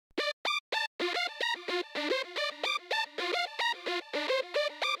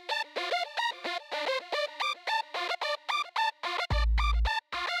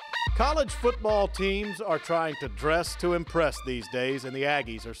College football teams are trying to dress to impress these days, and the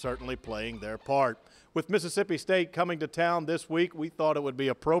Aggies are certainly playing their part. With Mississippi State coming to town this week, we thought it would be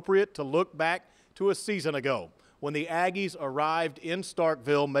appropriate to look back to a season ago when the Aggies arrived in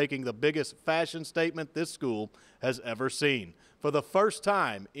Starkville, making the biggest fashion statement this school has ever seen. For the first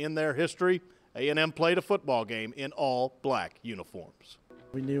time in their history, A&M played a football game in all black uniforms.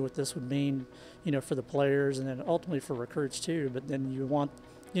 We knew what this would mean, for the players and then ultimately for recruits too, but then you want,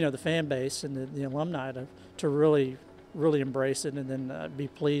 the fan base and the alumni to really embrace it and then be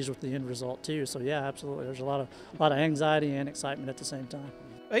pleased with the end result too. So yeah, absolutely. There's a lot of anxiety and excitement at the same time.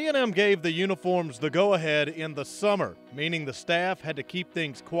 A&M gave the uniforms the go-ahead in the summer, meaning the staff had to keep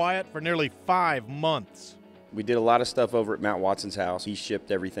things quiet for nearly 5 months. We did a lot of stuff over at Mount Watson's house. He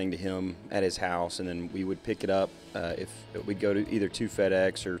shipped everything to him at his house, and then we would pick it up if we'd go to either to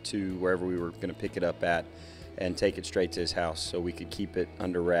FedEx or to wherever we were going to pick it up at and take it straight to his house so we could keep it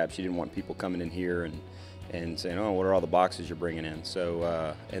under wraps. He didn't want people coming in here and saying, oh, what are all the boxes you're bringing in?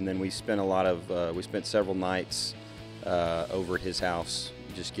 So, and then we spent we spent several nights over at his house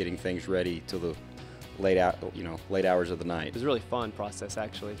just getting things ready till the late hours of the night. It was a really fun process,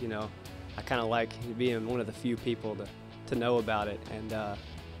 actually. I kind of like being one of the few people to know about it, and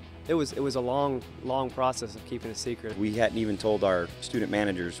it was a long process of keeping a secret. We hadn't even told our student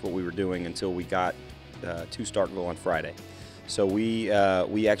managers what we were doing until we got to Starkville on Friday. So we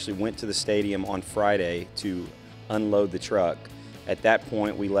actually went to the stadium on Friday to unload the truck. At that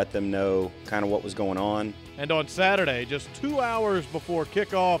point, we let them know kind of what was going on. And on Saturday, just 2 hours before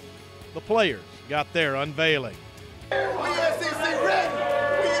kickoff, the players got their unveiling. We SEC ready.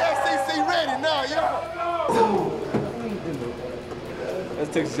 We SEC ready now, y'all. That's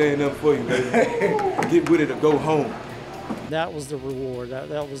Texas A&M for you, baby. Get with it or go home. That was the reward.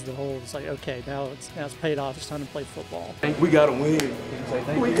 That was the whole. It's like, okay, now it's paid off. It's time to play football. We gotta win.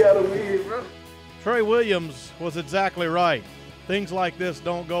 We gotta win, bro. Trey Williams was exactly right. Things like this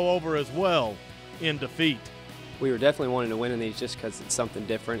don't go over as well in defeat. We were definitely wanting to win in these just because it's something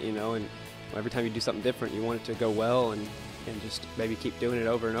different, and every time you do something different, you want it to go well and just maybe keep doing it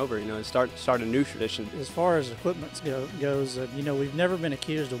over and over, and start a new tradition. As far as equipment goes, we've never been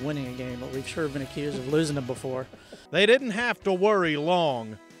accused of winning a game, but we've sure been accused of losing them before. They didn't have to worry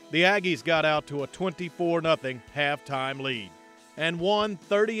long. The Aggies got out to a 24-0 halftime lead and won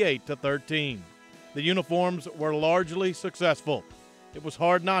 38-13. The uniforms were largely successful. It was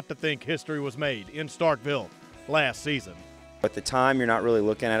hard not to think history was made in Starkville last season. At the time, you're not really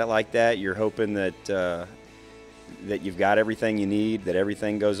looking at it like that. You're hoping that you've got everything you need, that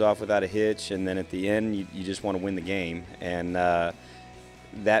everything goes off without a hitch, and then at the end, you just want to win the game. And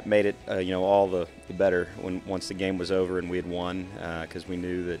that made it, all the better once the game was over and we had won, because we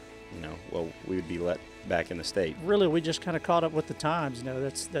knew that, we would be let back in the state. Really, we just kind of caught up with the times.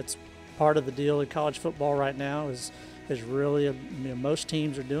 That's part of the deal in college football right now is really, most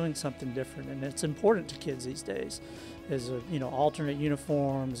teams are doing something different, and it's important to kids these days. Is alternate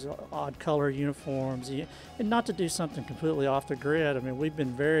uniforms, odd color uniforms, and not to do something completely off the grid. We've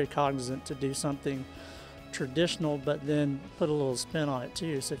been very cognizant to do something traditional, but then put a little spin on it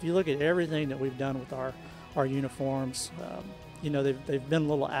too. So if you look at everything that we've done with our uniforms, they've been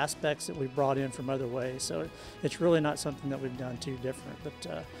little aspects that we've brought in from other ways. So it's really not something that we've done too different.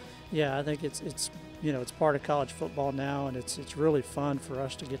 But yeah, I think it's part of college football now, and it's really fun for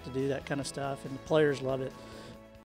us to get to do that kind of stuff, and the players love it.